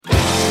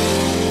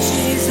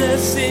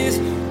Jesus is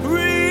real.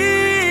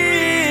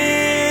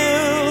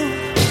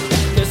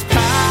 There's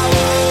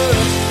power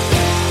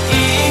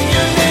in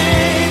your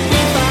name.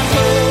 We find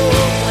hope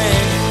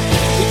when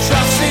we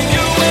trust in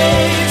your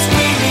ways.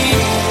 We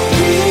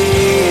believe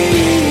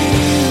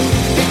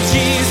that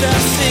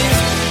Jesus is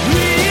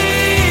real.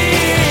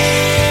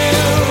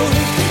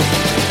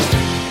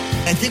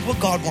 I think what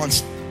God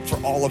wants for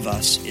all of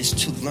us is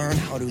to learn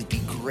how to be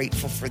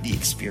grateful for the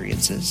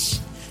experiences,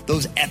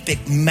 those epic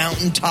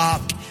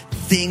mountaintop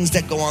things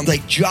that go on.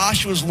 Like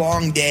Joshua's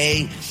long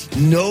day,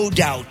 no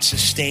doubt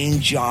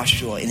sustained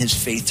Joshua in his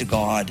faith to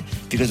God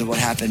because of what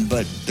happened,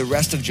 but the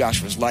rest of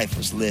Joshua's life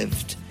was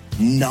lived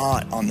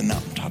not on the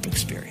mountaintop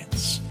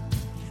experience.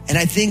 And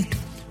I think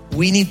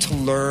we need to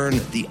learn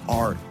the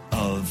art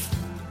of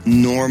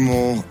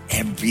normal,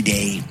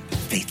 everyday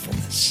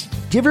faithfulness.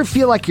 Do you ever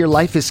feel like your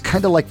life is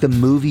kind of like the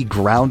movie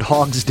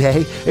Groundhog's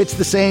Day? It's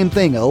the same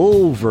thing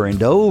over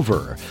and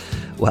over.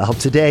 Well,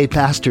 today,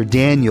 Pastor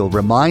Daniel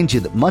reminds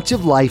you that much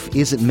of life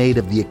isn't made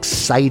of the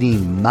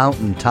exciting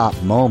mountaintop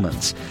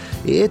moments.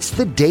 It's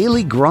the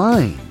daily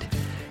grind.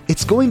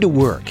 It's going to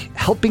work,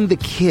 helping the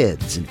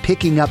kids, and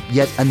picking up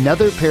yet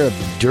another pair of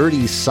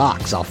dirty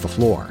socks off the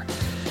floor.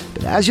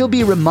 But as you'll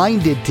be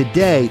reminded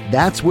today,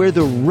 that's where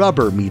the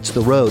rubber meets the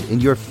road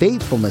and your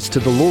faithfulness to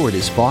the Lord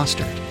is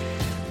fostered.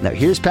 Now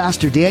here's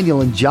Pastor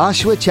Daniel in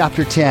Joshua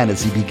chapter 10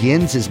 as he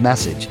begins his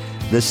message,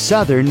 The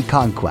Southern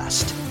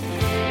Conquest.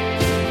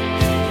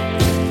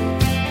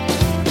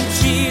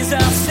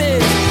 Jesus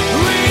is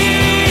real.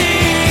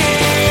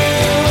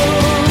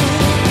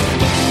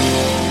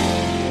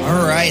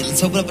 All right,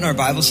 let's open up in our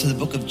Bibles to the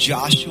book of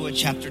Joshua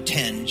chapter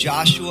 10.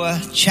 Joshua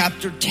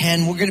chapter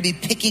 10. We're going to be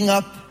picking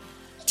up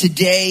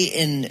today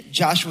in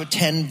Joshua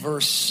 10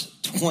 verse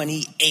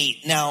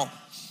 28. Now,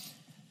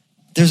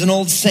 there's an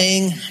old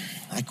saying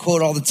I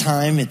quote all the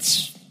time.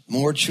 It's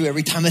more true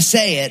every time I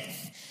say it,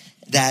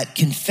 that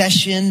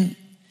confession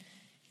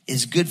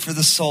is good for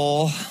the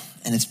soul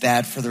and it's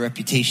bad for the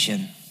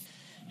reputation.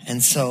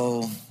 And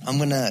so I'm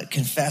going to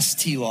confess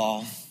to you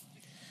all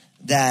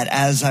that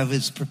as I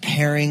was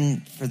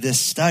preparing for this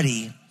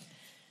study,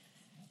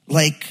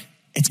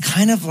 it's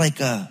kind of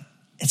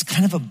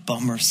a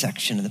bummer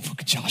section in the book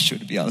of Joshua,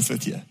 to be honest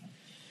with you.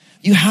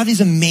 You have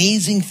these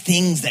amazing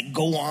things that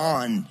go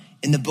on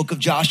in the book of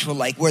Joshua,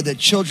 like where the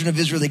children of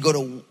Israel, they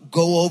go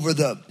over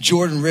the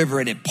Jordan River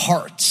and it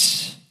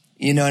parts.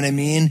 You know what I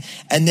mean?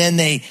 And then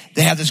they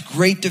have this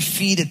great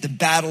defeat at the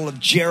Battle of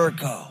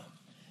Jericho.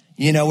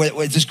 You know, where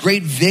it's this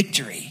great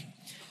victory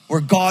where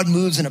God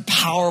moves in a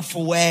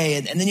powerful way.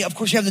 And then, of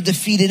course, you have the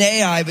defeat at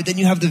Ai, but then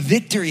you have the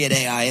victory at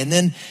Ai. And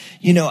then,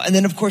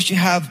 of course, you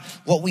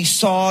have what we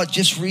saw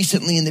just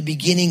recently in the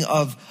beginning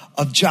of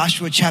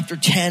Joshua chapter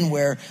 10,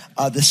 where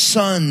the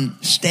sun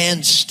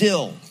stands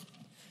still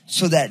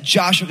so that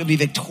Joshua can be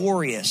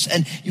victorious.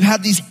 And you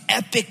have these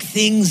epic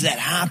things that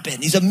happen,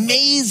 these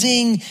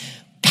amazing,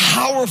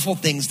 powerful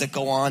things that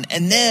go on.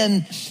 And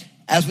then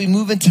as we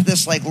move into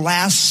this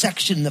last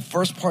section, the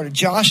first part of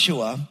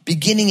Joshua,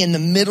 beginning in the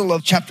middle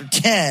of chapter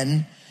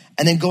 10,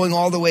 and then going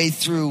all the way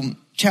through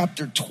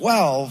chapter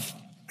 12,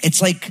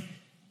 it's like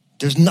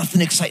there's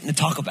nothing exciting to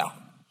talk about.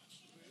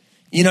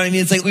 You know what I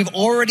mean? It's like we've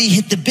already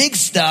hit the big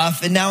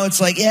stuff, and now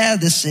it's like, yeah,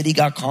 this city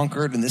got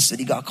conquered and this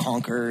city got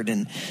conquered,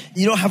 and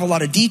you don't have a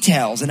lot of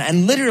details.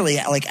 And literally,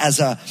 as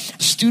a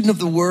student of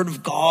the Word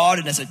of God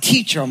and as a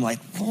teacher, I'm like,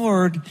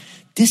 Lord,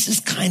 this is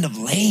kind of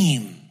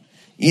lame,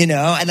 and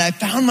I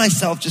found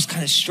myself just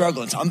kind of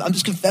struggling. So I'm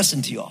just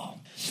confessing to you all.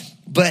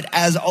 But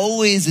as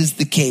always is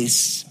the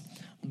case,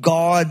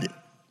 God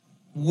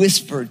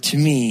whispered to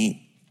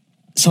me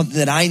something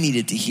that I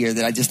needed to hear,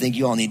 that I just think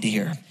you all need to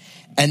hear.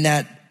 And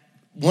that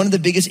one of the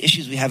biggest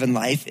issues we have in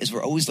life is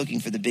we're always looking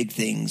for the big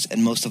things,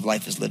 and most of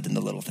life is lived in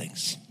the little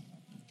things.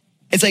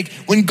 It's like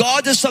when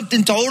God does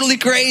something totally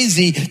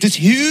crazy, this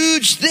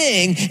huge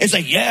thing, it's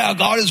like, yeah,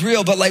 God is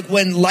real. But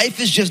when life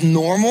is just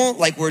normal,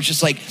 where it's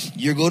just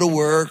you go to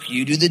work,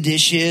 you do the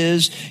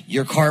dishes,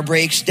 your car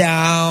breaks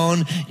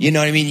down, you know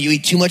what I mean? You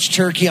eat too much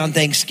turkey on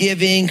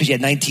Thanksgiving because you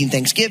had 19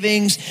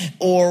 Thanksgivings,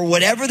 or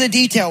whatever the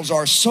details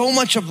are. So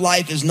much of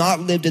life is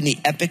not lived in the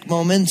epic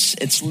moments.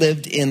 It's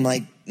lived in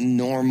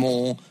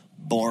normal,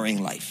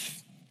 boring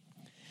life.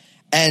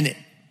 And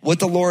what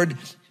the Lord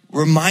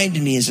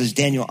reminded me is,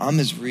 Daniel, I'm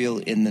as real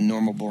in the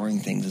normal, boring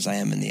things as I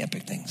am in the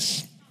epic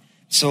things.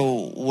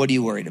 So what are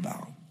you worried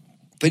about?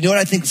 But you know what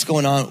I think is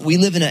going on? We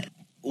live in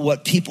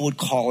what people would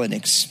call an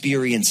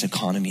experience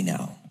economy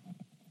now,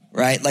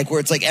 right? Where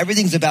it's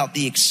everything's about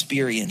the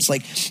experience.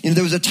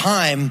 There was a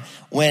time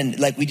when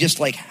we just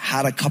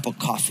had a cup of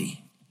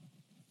coffee,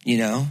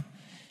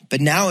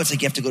 but now it's you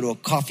have to go to a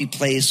coffee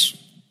place,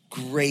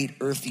 great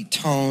earthy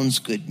tones,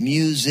 good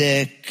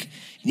music.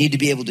 You need to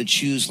be able to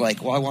choose I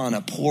want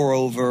a pour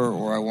over,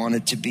 or I want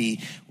it to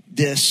be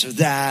this or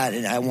that,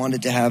 and I want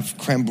it to have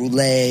creme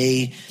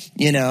brulee,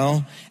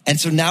 And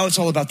so now it's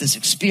all about this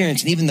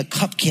experience, and even the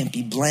cup can't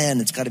be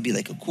bland. It's got to be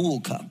a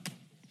cool cup.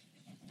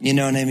 You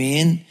know what I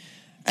mean?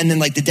 And then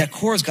the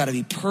decor's got to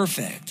be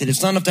perfect. And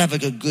it's not enough to have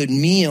a good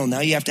meal. Now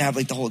you have to have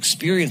the whole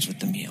experience with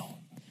the meal.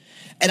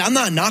 And I'm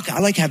not knocking, I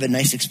like having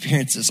nice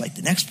experiences like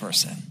the next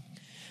person.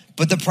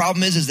 But the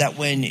problem is that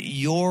when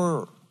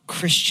your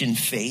Christian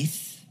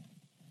faith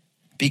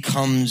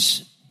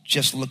becomes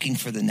just looking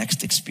for the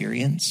next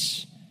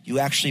experience, you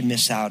actually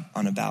miss out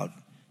on about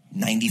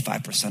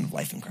 95% of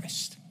life in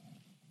Christ.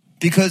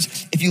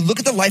 Because if you look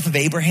at the life of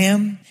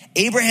Abraham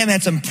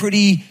had some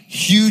pretty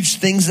huge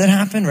things that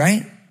happened,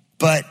 right?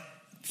 But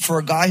for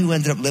a guy who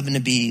ended up living to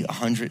be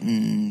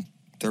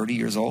 130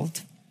 years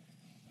old,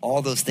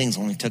 all those things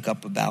only took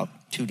up about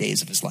 2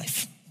 days of his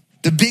life.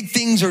 The big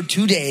things are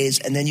 2 days,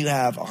 and then you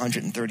have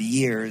 130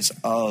 years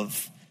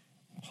of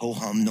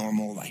ho-hum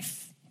normal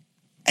life.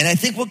 And I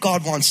think what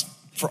God wants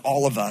for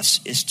all of us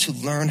is to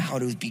learn how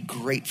to be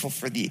grateful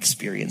for the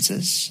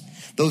experiences,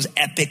 those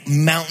epic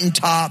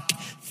mountaintop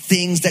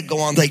things that go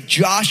on. Like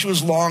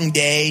Joshua's long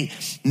day,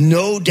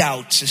 no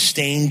doubt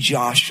sustained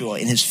Joshua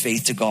in his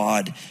faith to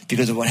God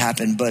because of what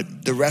happened.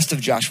 But the rest of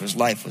Joshua's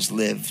life was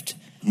lived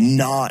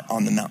not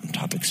on the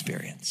mountaintop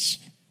experience.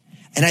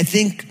 And I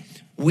think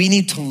we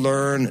need to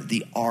learn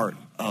the art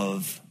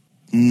of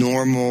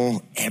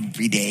normal,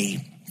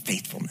 everyday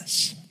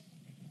faithfulness.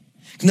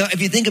 Now,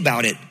 if you think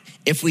about it,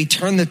 if we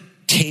turn the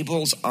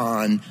tables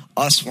on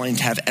us wanting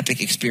to have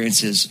epic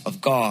experiences of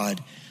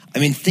God, I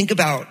mean, think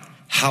about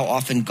how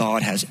often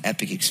God has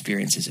epic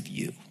experiences of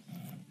you,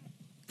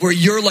 where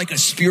you're like a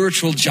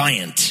spiritual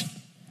giant.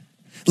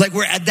 Like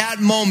where at that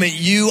moment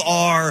you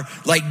are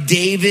like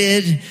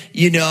David,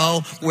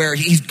 where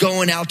he's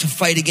going out to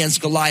fight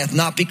against Goliath,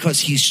 not because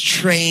he's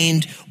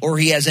trained or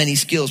he has any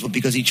skills, but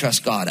because he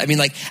trusts God. I mean,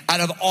 like out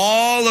of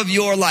all of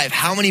your life,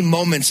 how many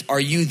moments are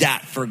you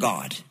that for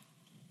God?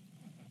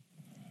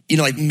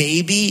 Like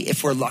maybe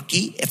if we're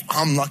lucky, if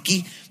I'm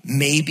lucky,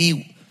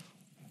 maybe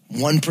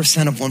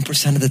 1% of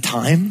 1% of the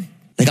time.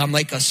 Like I'm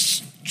like a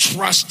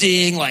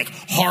trusting, like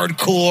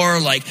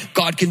hardcore, like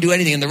God can do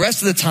anything. And the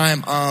rest of the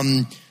time,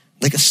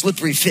 like a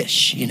slippery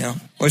fish,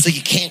 Or it's like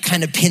you can't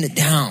kind of pin it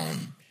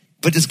down.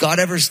 But does God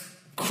ever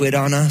quit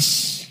on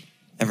us?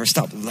 Ever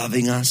stop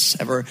loving us?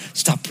 Ever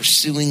stop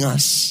pursuing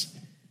us?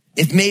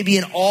 If maybe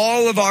in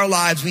all of our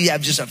lives we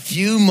have just a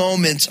few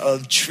moments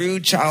of true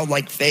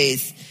childlike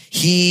faith,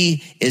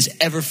 he is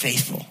ever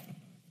faithful.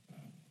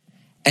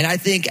 And I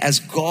think as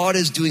God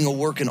is doing a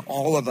work in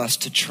all of us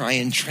to try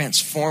and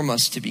transform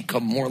us to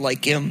become more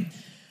like him,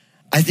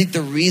 I think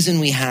the reason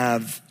we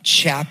have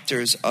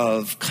chapters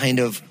of kind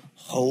of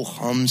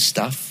ho-hum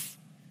stuff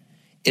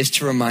is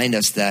to remind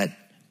us that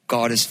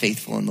God is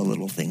faithful in the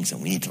little things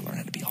and we need to learn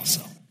how to be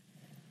also.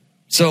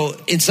 So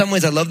in some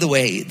ways, I love the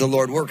way the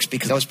Lord works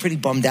because I was pretty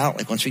bummed out.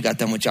 Like once we got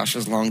done with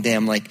Joshua's long day,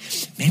 I'm like,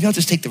 maybe I'll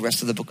just take the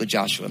rest of the book of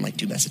Joshua and like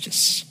do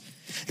messages.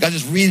 Like I'll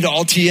just read it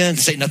all to you and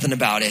say nothing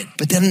about it.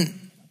 But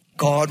then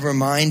God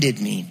reminded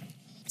me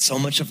so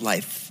much of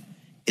life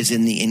is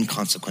in the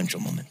inconsequential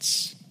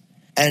moments.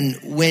 And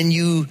when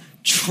you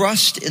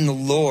trust in the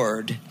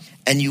Lord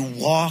and you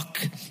walk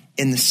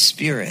in the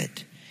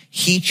Spirit,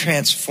 he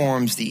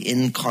transforms the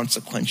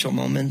inconsequential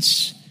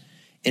moments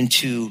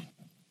into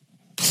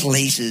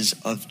places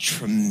of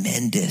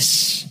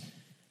tremendous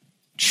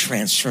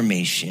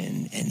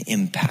transformation and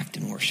impact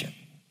and worship.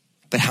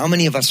 But how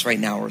many of us right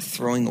now are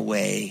throwing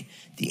away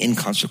the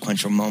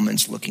inconsequential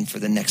moments looking for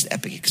the next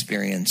epic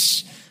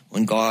experience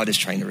when God is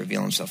trying to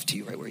reveal himself to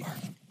you right where you are?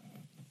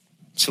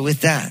 So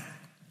with that,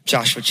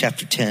 Joshua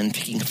chapter 10,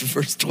 picking up at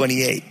verse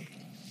 28.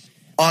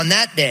 On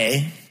that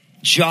day,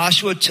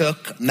 Joshua took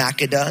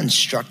Makkedah and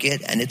struck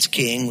it and its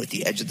king with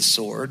the edge of the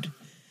sword.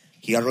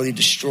 He utterly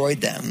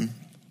destroyed them,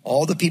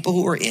 all the people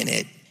who were in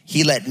it.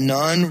 He let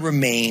none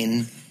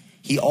remain.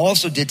 He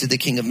also did to the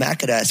king of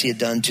Makkedah as he had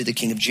done to the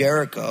king of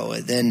Jericho.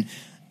 And then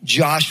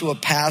Joshua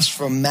passed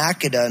from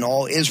Makkedah and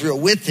all Israel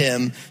with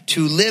him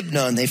to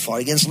Libnah, and they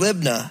fought against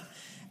Libnah.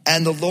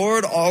 And the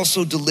Lord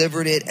also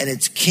delivered it and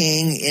its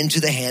king into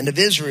the hand of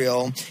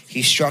Israel.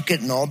 He struck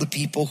it and all the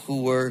people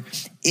who were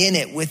in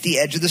it with the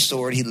edge of the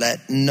sword. He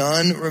let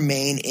none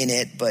remain in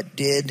it, but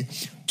did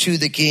to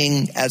the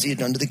king as he had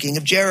done to the king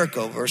of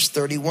Jericho. Verse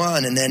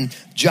 31. And then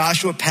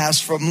Joshua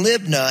passed from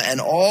Libnah and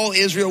all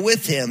Israel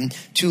with him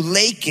to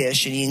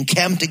Lachish, and he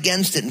encamped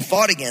against it and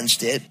fought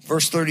against it.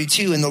 Verse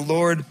 32. And the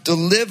Lord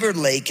delivered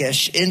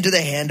Lachish into the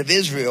hand of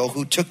Israel,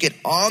 who took it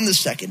on the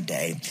second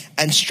day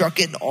and struck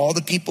it and all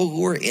the people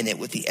who were in it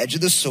with the edge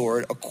of the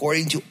sword,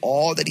 according to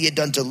all that he had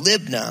done to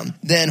Libnah.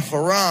 Then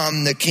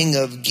Horam, the king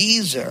of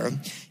Gezer,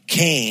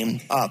 came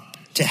up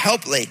to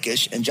help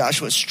Lachish, and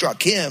Joshua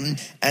struck him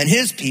and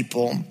his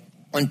people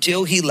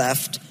until he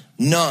left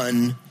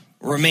none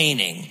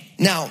remaining.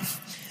 Now,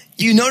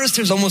 you notice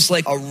there's almost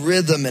like a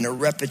rhythm and a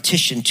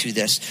repetition to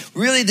this.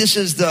 Really, this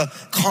is the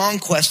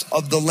conquest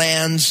of the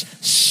lands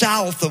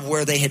south of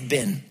where they had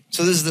been.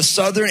 So this is the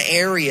southern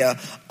area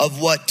of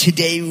what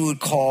today we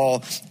would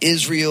call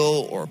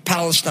Israel or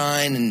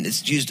Palestine, and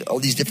it's used all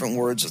these different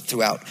words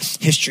throughout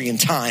history and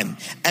time.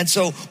 And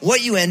so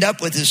what you end up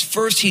with is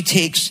first he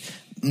takes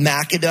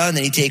Makkedah, and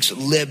then he takes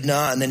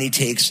Libnah, and then he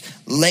takes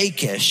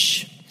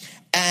Lachish.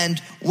 And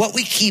what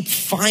we keep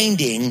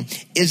finding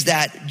is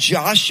that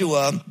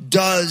Joshua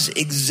does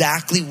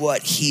exactly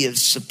what he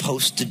is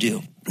supposed to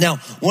do. Now,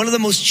 one of the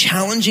most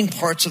challenging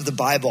parts of the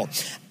Bible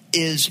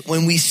is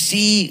when we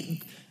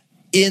see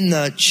in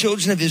the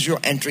children of Israel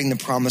entering the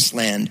promised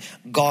land,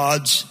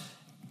 God's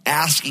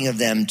asking of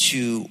them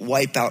to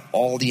wipe out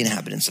all the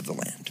inhabitants of the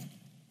land.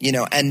 You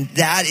know, and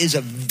that is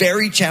a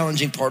very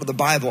challenging part of the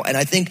Bible. And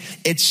I think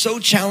it's so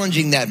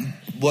challenging that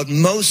what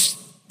most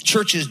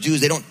churches do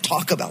is they don't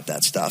talk about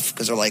that stuff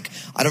because they're like,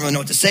 I don't really know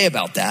what to say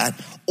about that.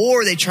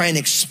 Or they try and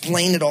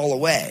explain it all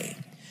away.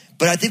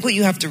 But I think what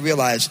you have to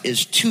realize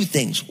is two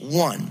things.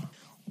 One,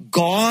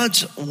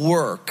 God's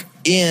work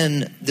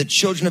in the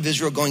children of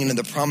Israel going into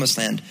the promised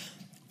land,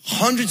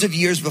 hundreds of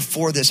years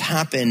before this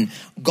happened,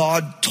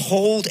 God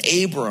told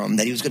Abram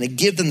that he was going to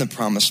give them the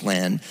promised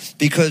land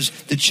because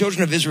the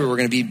children of Israel were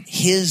going to be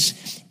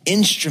his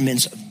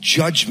instruments of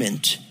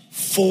judgment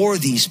for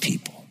these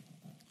people.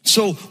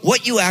 So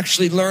what you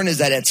actually learn is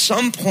that at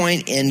some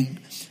point in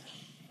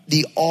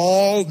the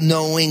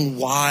all-knowing,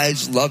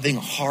 wise, loving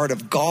heart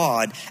of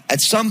God, at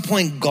some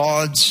point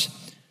God's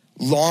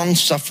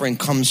long-suffering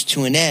comes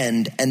to an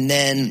end and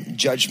then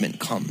judgment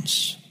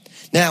comes.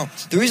 Now,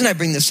 the reason I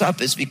bring this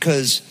up is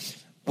because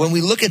when we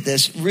look at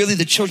this, really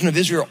the children of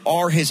Israel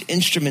are his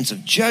instruments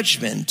of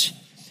judgment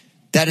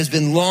that has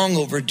been long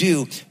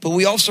overdue. But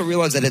we also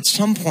realize that at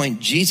some point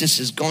Jesus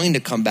is going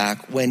to come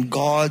back when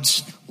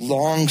God's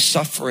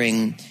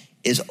long-suffering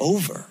is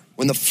over.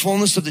 When the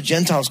fullness of the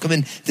Gentiles come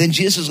in, then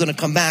Jesus is going to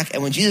come back.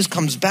 And when Jesus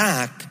comes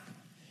back,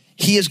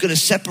 he is going to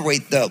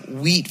separate the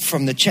wheat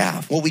from the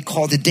chaff, what we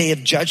call the day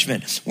of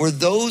judgment, where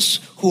those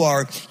who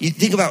are, you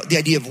think about the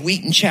idea of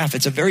wheat and chaff,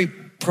 it's a very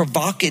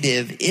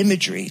provocative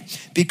imagery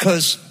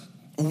because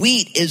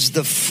wheat is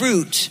the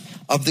fruit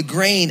of the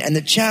grain and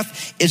the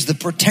chaff is the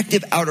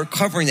protective outer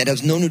covering that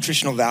has no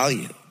nutritional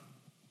value.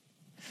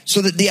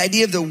 So that the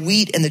idea of the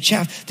wheat and the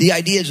chaff, the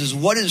idea is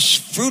what is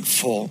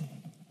fruitful,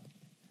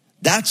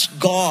 that's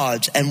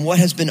God's, and what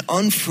has been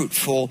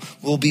unfruitful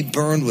will be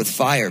burned with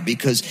fire.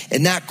 Because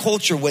in that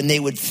culture, when they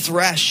would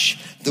thresh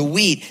the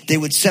wheat, they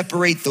would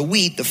separate the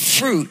wheat, the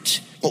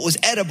fruit, what was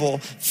edible,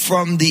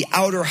 from the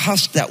outer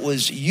husk that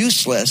was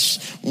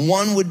useless.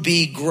 One would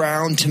be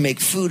ground to make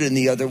food and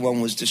the other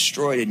one was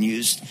destroyed and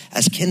used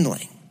as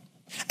kindling.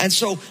 And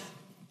so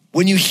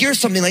when you hear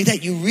something like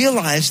that, you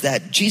realize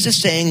that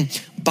Jesus saying,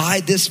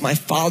 by this my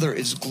Father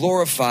is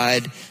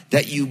glorified,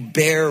 that you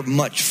bear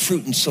much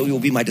fruit and so you'll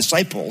be my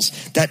disciples.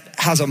 That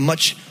has a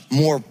much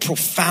more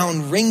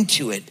profound ring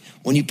to it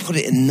when you put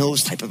it in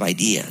those type of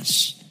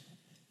ideas.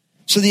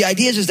 So the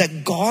idea is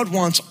that God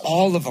wants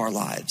all of our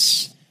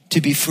lives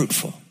to be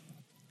fruitful,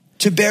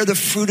 to bear the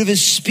fruit of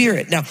his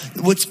Spirit. Now,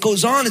 what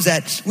goes on is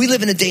that we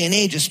live in a day and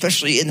age,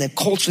 especially in the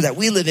culture that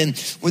we live in,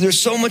 where there's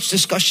so much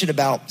discussion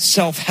about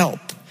self-help.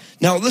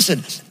 Now,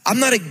 listen, I'm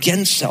not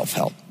against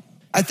self-help.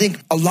 I think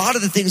a lot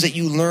of the things that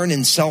you learn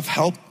in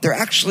self-help, they're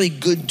actually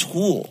good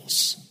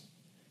tools,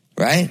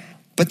 right?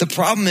 But the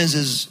problem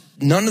is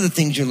none of the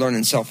things you learn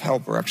in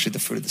self-help are actually the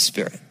fruit of the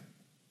Spirit.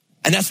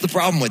 And that's the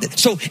problem with it.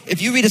 So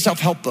if you read a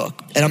self-help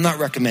book, and I'm not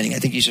recommending, I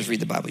think you should read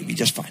the Bible, you'll be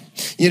just fine.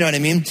 You know what I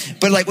mean?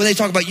 But like when they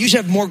talk about you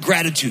should have more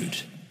gratitude,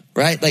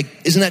 right? Like,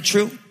 isn't that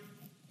true?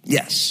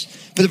 Yes.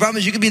 But the problem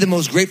is you can be the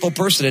most grateful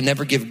person and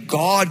never give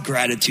God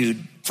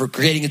gratitude for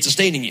creating and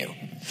sustaining you.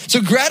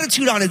 So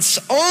gratitude on its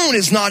own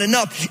is not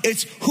enough.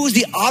 It's who's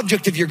the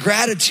object of your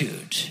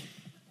gratitude.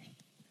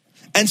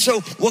 And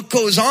so what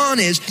goes on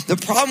is the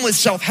problem with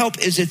self-help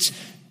is it's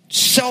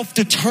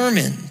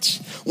self-determined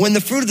when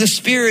the fruit of the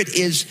Spirit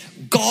is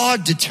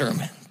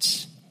God-determined.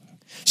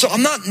 So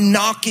I'm not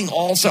knocking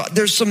all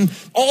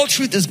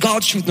truth is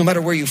God's truth no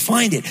matter where you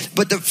find it.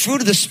 But the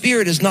fruit of the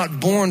Spirit is not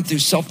born through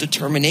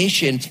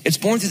self-determination. It's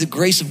born through the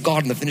grace of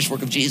God and the finished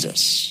work of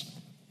Jesus.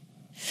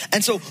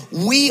 And so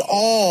we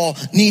all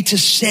need to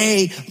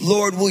say,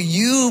 Lord, will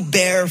you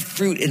bear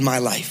fruit in my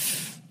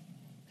life?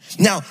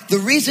 Now, the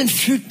reason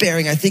fruit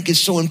bearing I think is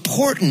so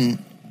important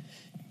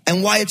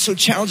and why it's so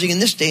challenging in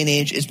this day and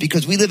age is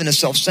because we live in a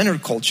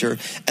self-centered culture.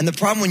 And the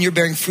problem when you're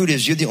bearing fruit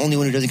is you're the only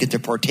one who doesn't get to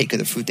partake of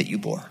the fruit that you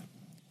bore.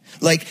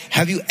 Like,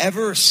 have you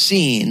ever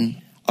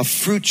seen a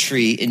fruit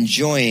tree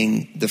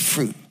enjoying the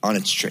fruit on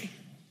its tree?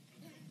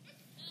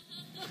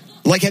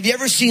 Like, have you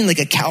ever seen like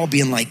a cow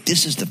being like,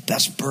 this is the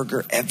best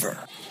burger ever?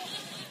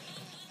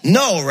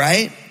 No,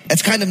 right?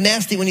 That's kind of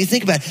nasty when you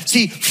think about it.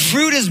 See,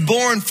 fruit is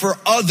born for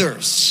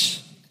others.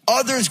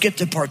 Others get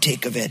to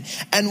partake of it.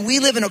 And we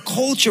live in a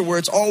culture where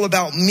it's all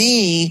about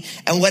me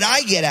and what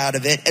I get out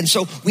of it. And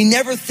so we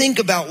never think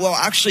about, well,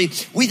 actually,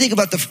 we think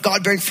about the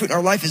God-bearing fruit in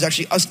our life is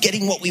actually us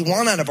getting what we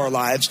want out of our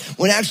lives.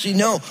 When actually,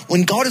 no,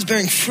 when God is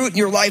bearing fruit in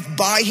your life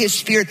by his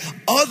Spirit,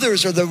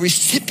 others are the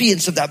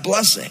recipients of that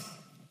blessing.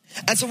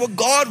 And so what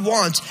God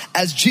wants,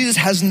 as Jesus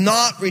has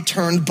not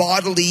returned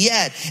bodily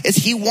yet, is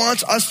he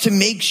wants us to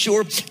make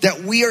sure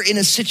that we are in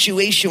a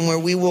situation where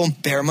we will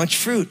bear much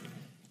fruit.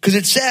 Because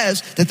it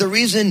says that the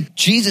reason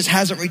Jesus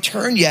hasn't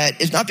returned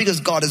yet is not because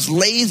God is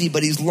lazy,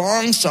 but he's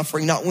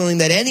long-suffering, not willing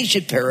that any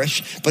should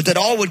perish, but that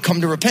all would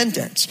come to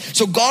repentance.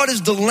 So God is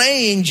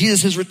delaying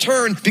Jesus'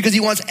 return because he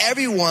wants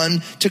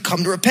everyone to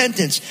come to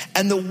repentance.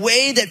 And the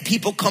way that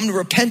people come to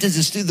repentance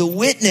is through the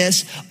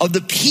witness of the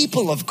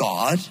people of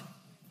God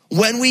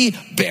when we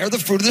bear the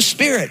fruit of the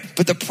Spirit.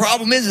 But the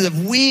problem is if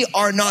we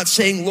are not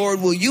saying, Lord,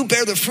 will you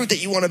bear the fruit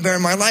that you want to bear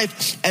in my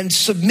life, and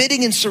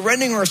submitting and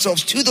surrendering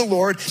ourselves to the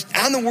Lord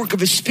and the work of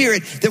his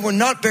Spirit, then we're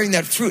not bearing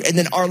that fruit. And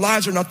then our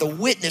lives are not the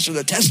witness or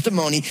the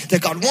testimony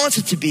that God wants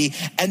it to be.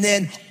 And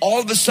then all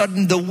of a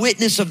sudden the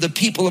witness of the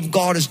people of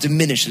God is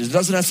diminished.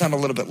 Doesn't that sound a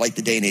little bit like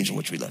the day and age in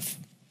which we live?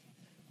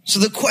 So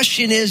the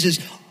question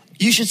is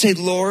you should say,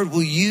 Lord,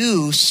 will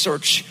you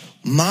search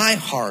my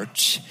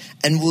heart,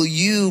 and will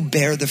you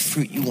bear the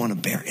fruit you want to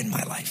bear in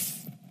my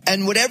life?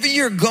 And whatever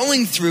you're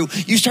going through,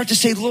 you start to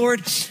say,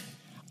 Lord,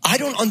 I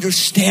don't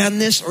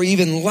understand this or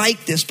even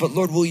like this, but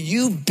Lord, will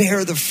you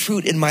bear the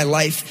fruit in my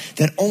life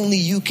that only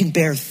you can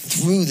bear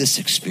through this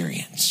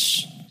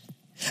experience?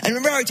 And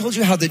remember how I told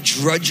you how the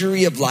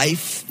drudgery of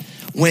life,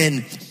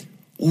 when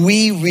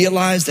we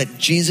realize that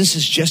Jesus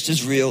is just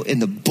as real in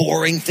the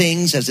boring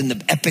things as in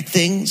the epic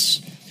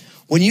things,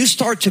 when you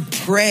start to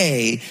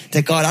pray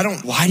that God,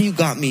 why do you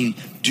got me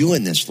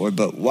doing this, Lord?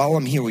 But while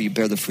I'm here, will you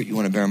bear the fruit you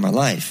want to bear in my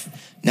life?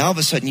 Now, all of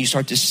a sudden, you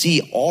start to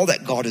see all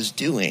that God is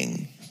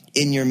doing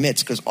in your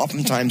midst, because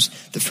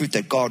oftentimes the fruit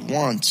that God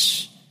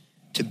wants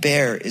to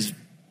bear is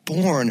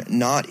born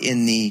not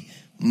in the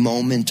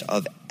moment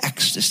of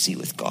ecstasy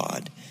with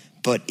God,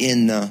 but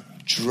in the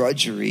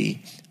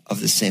drudgery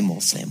of the same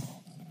old, same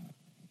old.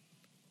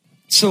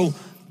 So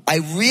I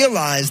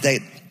realized that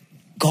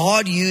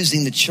God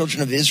using the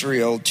children of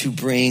Israel to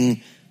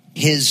bring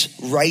his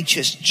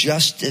righteous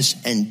justice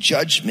and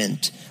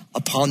judgment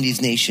upon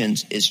these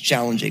nations is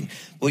challenging.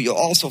 What you'll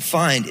also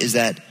find is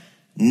that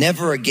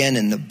never again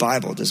in the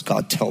Bible does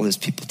God tell his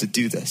people to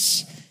do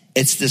this.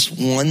 It's this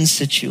one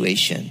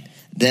situation,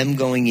 them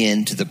going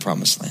into the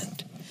promised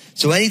land.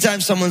 So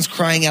anytime someone's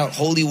crying out,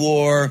 holy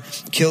war,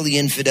 kill the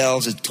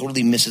infidels, it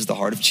totally misses the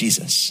heart of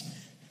Jesus.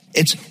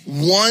 It's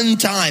one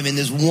time in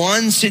this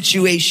one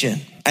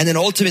situation. And then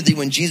ultimately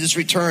when Jesus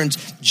returns,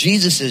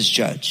 Jesus is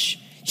judge.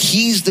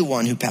 He's the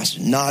one who passed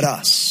it, not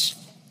us.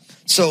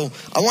 So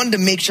I wanted to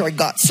make sure I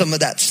got some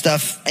of that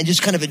stuff and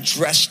just kind of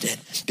addressed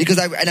it. Because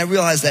I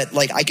realized that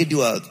I could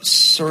do a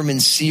sermon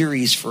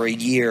series for a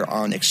year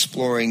on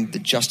exploring the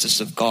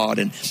justice of God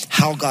and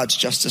how God's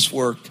justice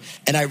worked.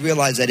 And I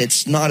realized that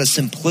it's not a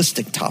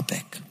simplistic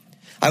topic.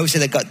 I always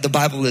say that the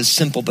Bible is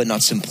simple but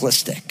not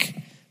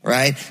simplistic,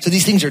 right? So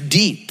these things are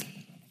deep.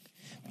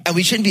 And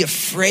we shouldn't be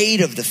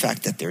afraid of the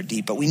fact that they're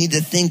deep, but we need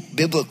to think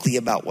biblically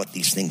about what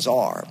these things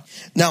are.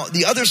 Now,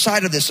 the other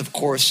side of this, of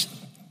course,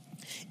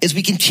 is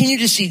we continue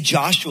to see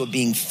Joshua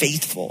being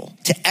faithful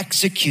to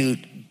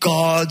execute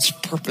God's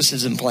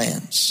purposes and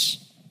plans.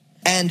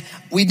 And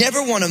we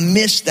never want to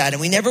miss that,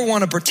 and we never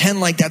want to pretend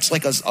like that's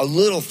like a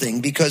little thing,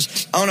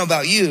 because I don't know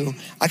about you,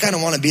 I kind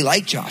of want to be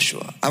like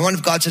Joshua. I want,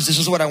 if God says, this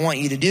is what I want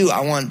you to do,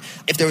 I want,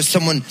 if there was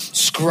someone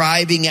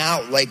scribing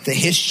out like the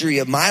history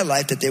of my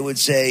life, that they would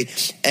say,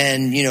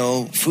 and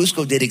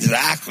Fusco did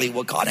exactly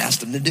what God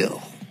asked him to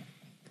do.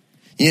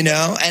 And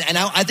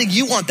I think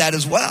you want that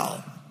as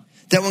well.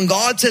 That when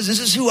God says, this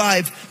is who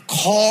I've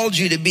called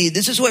you to be,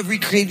 this is who I've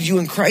recreated you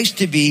in Christ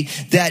to be,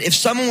 that if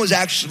someone was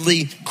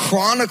actually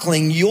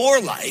chronicling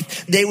your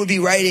life, they would be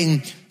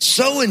writing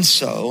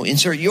so-and-so,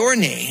 insert your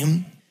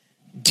name,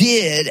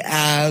 did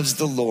as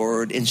the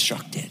Lord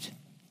instructed.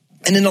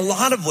 And in a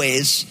lot of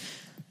ways,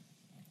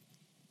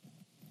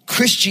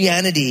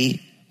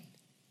 Christianity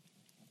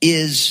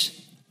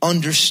is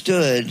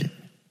understood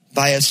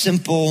by a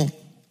simple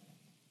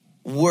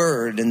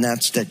word, and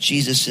that's that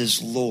Jesus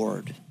is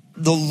Lord.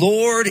 The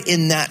Lord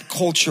in that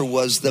culture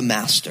was the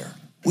master.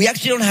 We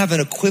actually don't have an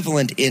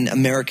equivalent in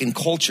American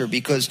culture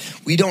because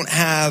we don't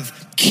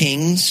have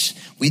kings.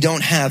 We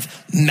don't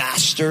have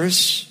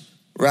masters,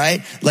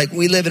 right? Like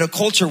we live in a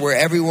culture where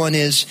everyone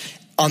is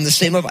on the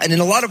same level. And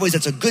in a lot of ways,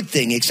 that's a good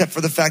thing, except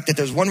for the fact that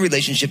there's one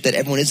relationship that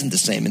everyone isn't the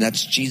same, and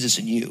that's Jesus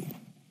and you.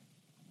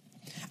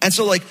 And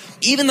so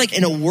even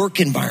in a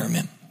work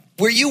environment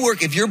where you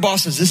work, if your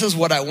boss says, this is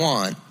what I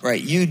want,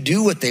 right? You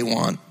do what they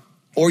want.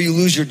 Or you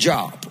lose your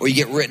job, or you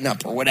get written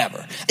up, or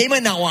whatever. They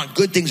might not want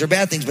good things or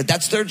bad things, but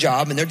that's their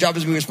job, and their job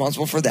is to be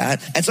responsible for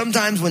that. And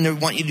sometimes when they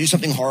want you to do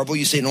something horrible,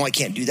 you say, no, I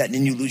can't do that, and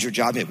then you lose your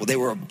job. Well, they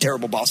were a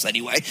terrible boss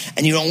anyway,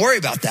 and you don't worry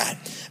about that.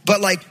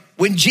 But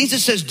when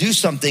Jesus says do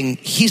something,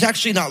 he's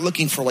actually not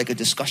looking for a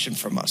discussion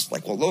from us.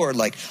 Well, Lord,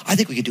 I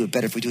think we could do it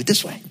better if we do it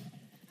this way.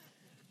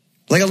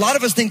 A lot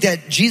of us think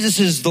that Jesus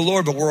is the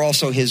Lord, but we're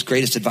also his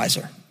greatest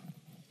advisor,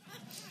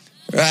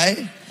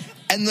 right?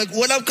 And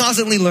what I'm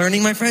constantly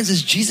learning, my friends,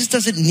 is Jesus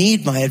doesn't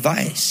need my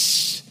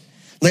advice.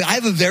 I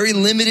have a very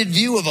limited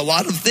view of a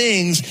lot of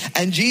things,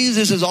 and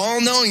Jesus is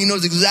all knowing. He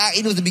knows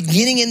the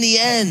beginning and the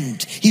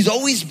end. He's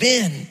always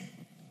been.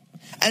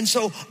 And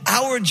so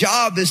our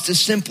job is to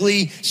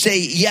simply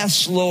say,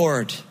 yes,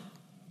 Lord.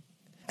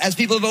 As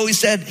people have always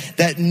said,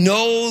 that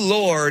no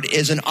Lord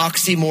is an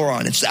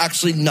oxymoron. It's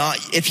actually not.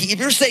 If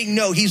you're saying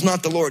no, he's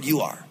not the Lord,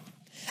 you are.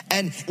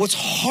 And what's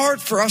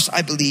hard for us,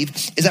 I believe,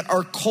 is that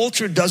our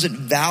culture doesn't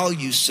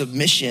value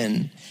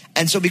submission.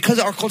 And so because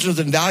our culture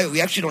doesn't value it,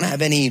 we actually don't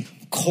have any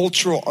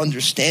cultural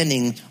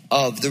understanding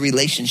of the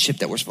relationship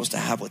that we're supposed to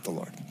have with the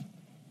Lord.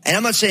 And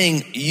I'm not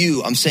saying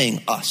you, I'm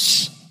saying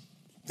us.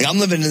 Like, I'm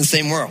living in the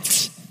same world,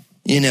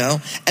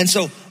 And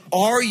so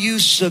are you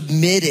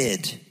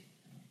submitted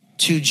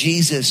to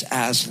Jesus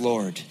as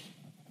Lord?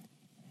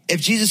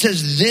 If Jesus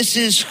says, this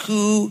is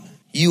who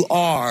you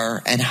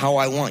are and how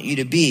I want you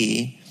to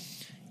be,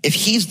 if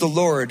he's the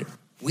Lord,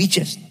 we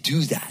just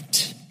do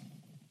that.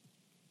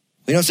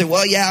 We don't say,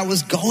 well, yeah, I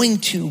was going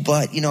to,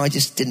 but, I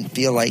just didn't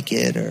feel like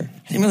it, or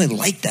I didn't really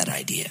like that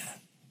idea.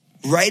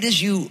 Right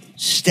as you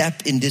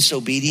step in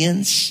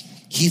disobedience,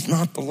 he's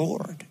not the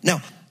Lord.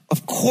 Now,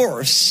 of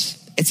course,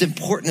 it's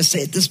important to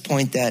say at this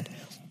point that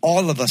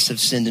all of us have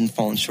sinned and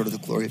fallen short of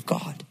the glory of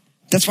God.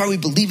 That's why we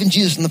believe in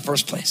Jesus in the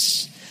first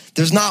place.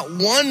 There's not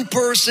one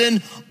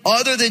person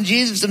other than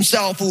Jesus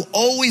himself who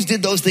always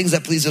did those things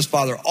that pleased his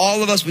Father.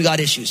 All of us, we got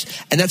issues.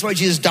 And that's why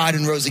Jesus died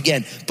and rose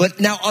again. But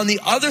now on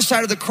the other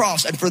side of the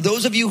cross, and for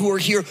those of you who are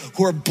here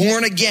who are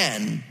born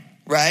again,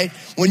 right?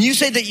 When you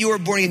say that you are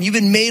born again, you've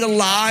been made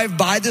alive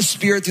by the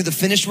Spirit through the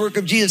finished work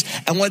of Jesus.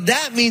 And what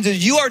that means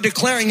is you are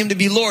declaring him to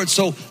be Lord.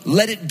 So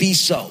let it be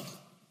so.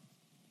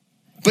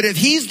 But if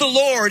he's the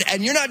Lord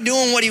and you're not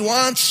doing what he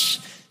wants,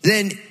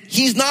 then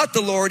he's not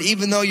the Lord,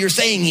 even though you're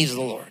saying he's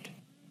the Lord.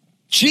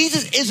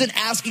 Jesus isn't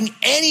asking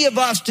any of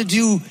us to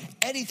do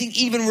anything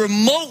even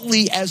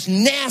remotely as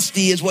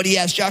nasty as what he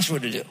asked Joshua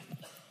to do.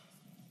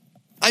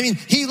 I mean,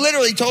 he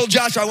literally told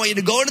Joshua, I want you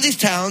to go into these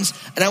towns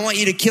and I want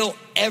you to kill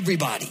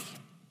everybody.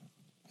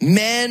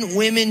 Men,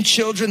 women,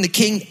 children, the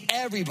king,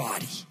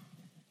 everybody.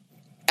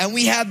 And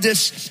we have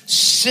this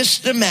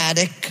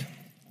systematic,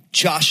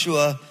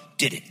 Joshua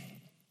did it.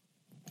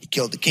 He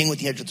killed the king with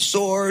the edge of the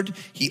sword.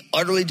 He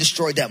utterly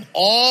destroyed them.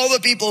 All the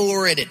people who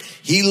were in it,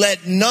 he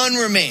let none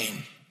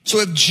remain. So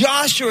if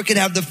Joshua can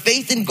have the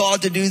faith in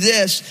God to do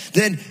this,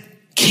 then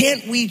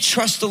can't we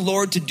trust the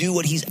Lord to do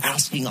what he's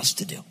asking us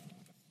to do?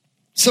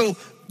 So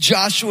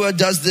Joshua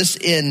does this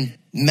in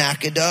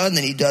Makkedah, and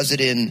then he does it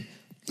in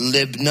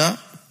Libnah.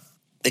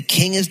 The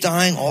king is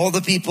dying. All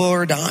the people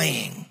are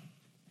dying.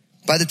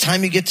 By the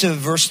time you get to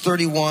verse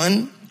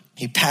 31,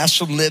 he passed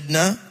from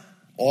Libnah.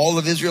 All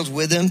of Israel's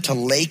with him to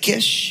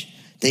Lachish.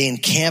 They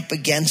encamp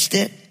against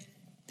it.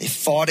 They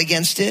fought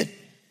against it.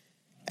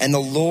 And the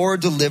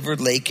Lord delivered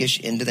Lachish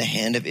into the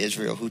hand of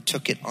Israel, who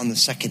took it on the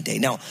second day.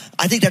 Now,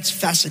 I think that's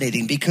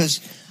fascinating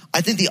because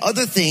I think the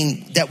other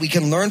thing that we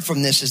can learn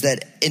from this is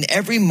that in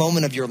every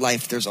moment of your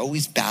life, there's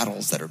always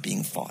battles that are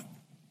being fought.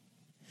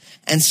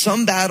 And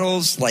some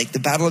battles, like the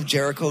Battle of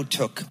Jericho,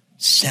 took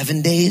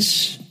 7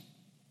 days.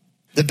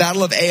 The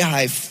Battle of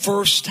Ai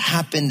first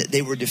happened,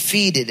 they were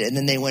defeated, and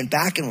then they went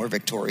back and were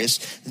victorious.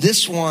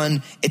 This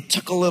one, it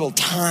took a little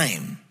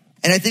time.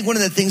 And I think one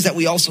of the things that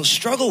we also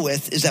struggle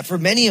with is that for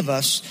many of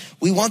us,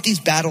 we want these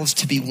battles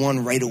to be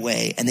won right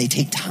away, and they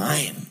take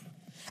time.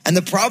 And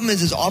the problem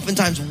is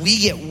oftentimes we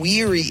get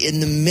weary in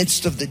the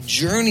midst of the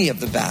journey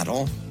of the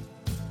battle.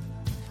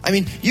 I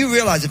mean, you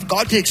realize if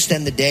God could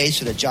extend the day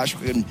so that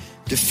Joshua could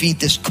defeat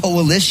this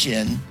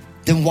coalition,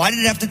 then why did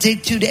it have to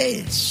take 2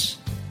 days?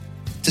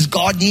 Does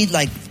God need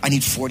I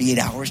need 48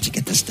 hours to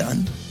get this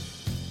done?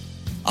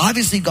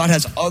 Obviously, God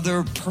has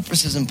other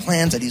purposes and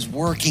plans that he's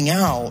working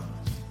out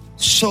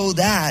so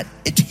that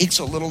it takes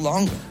a little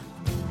longer.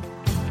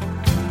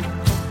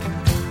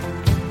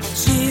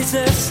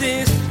 Jesus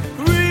is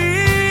real.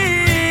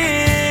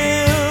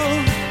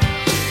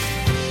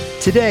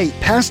 Today,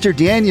 Pastor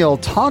Daniel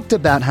talked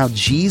about how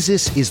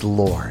Jesus is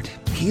Lord.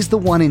 He's the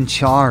one in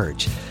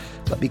charge.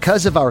 But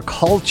because of our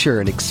culture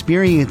and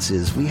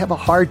experiences, we have a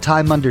hard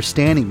time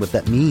understanding what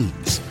that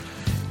means.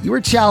 You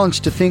are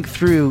challenged to think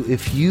through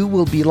if you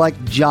will be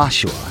like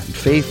Joshua and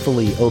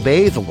faithfully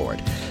obey the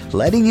Lord,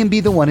 letting him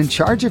be the one in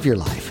charge of your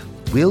life.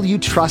 Will you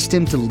trust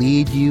him to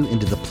lead you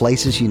into the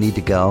places you need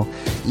to go,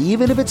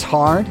 even if it's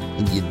hard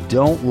and you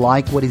don't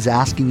like what he's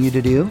asking you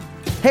to do?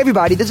 Hey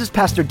everybody, this is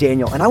Pastor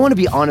Daniel, and I want to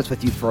be honest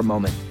with you for a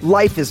moment.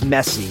 Life is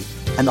messy,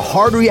 and the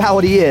hard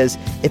reality is,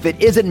 if it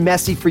isn't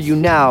messy for you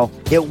now,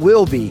 it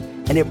will be,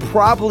 and it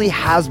probably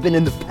has been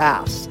in the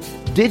past.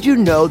 Did you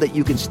know that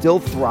you can still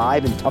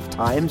thrive in tough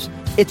times?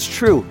 It's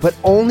true, but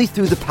only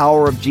through the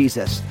power of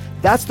Jesus.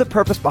 That's the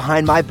purpose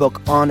behind my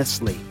book,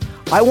 Honestly.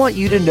 I want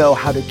you to know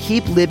how to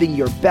keep living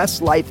your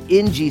best life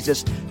in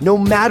Jesus, no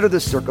matter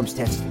the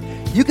circumstances.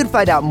 You can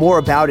find out more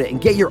about it and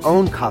get your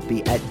own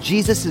copy at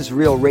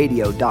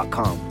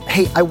JesusIsRealRadio.com.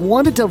 Hey, I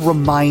wanted to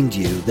remind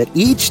you that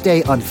each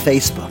day on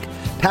Facebook,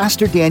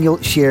 Pastor Daniel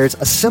shares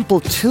a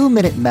simple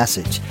 2-minute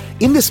message.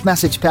 In this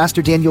message,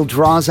 Pastor Daniel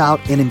draws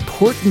out an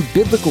important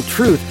biblical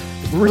truth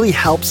that really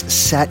helps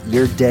set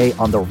your day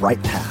on the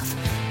right path.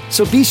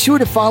 So be sure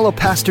to follow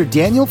Pastor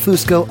Daniel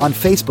Fusco on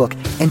Facebook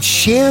and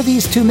share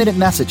these 2-minute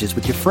messages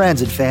with your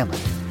friends and family.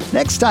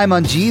 Next time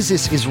on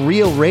Jesus is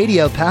Real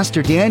Radio,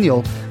 Pastor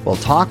Daniel will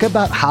talk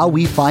about how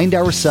we find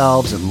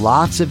ourselves in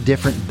lots of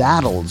different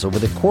battles over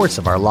the course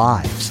of our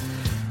lives.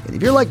 And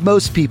if you're like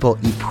most people,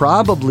 you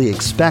probably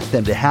expect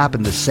them to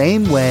happen the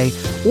same way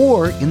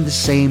or in the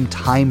same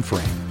time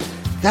frame.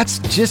 That's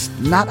just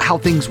not how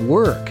things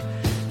work.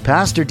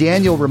 Pastor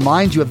Daniel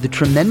reminds you of the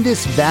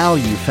tremendous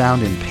value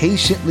found in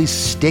patiently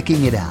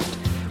sticking it out,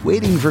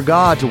 waiting for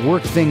God to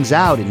work things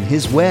out in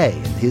His way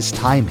and His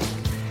timing.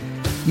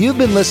 You've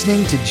been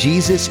listening to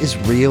Jesus is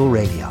Real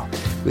Radio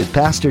with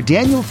Pastor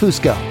Daniel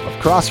Fusco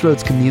of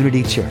Crossroads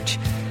Community Church.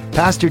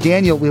 Pastor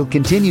Daniel will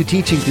continue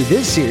teaching through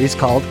this series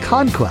called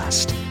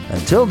Conquest.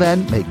 Until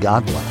then, may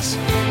God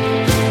bless.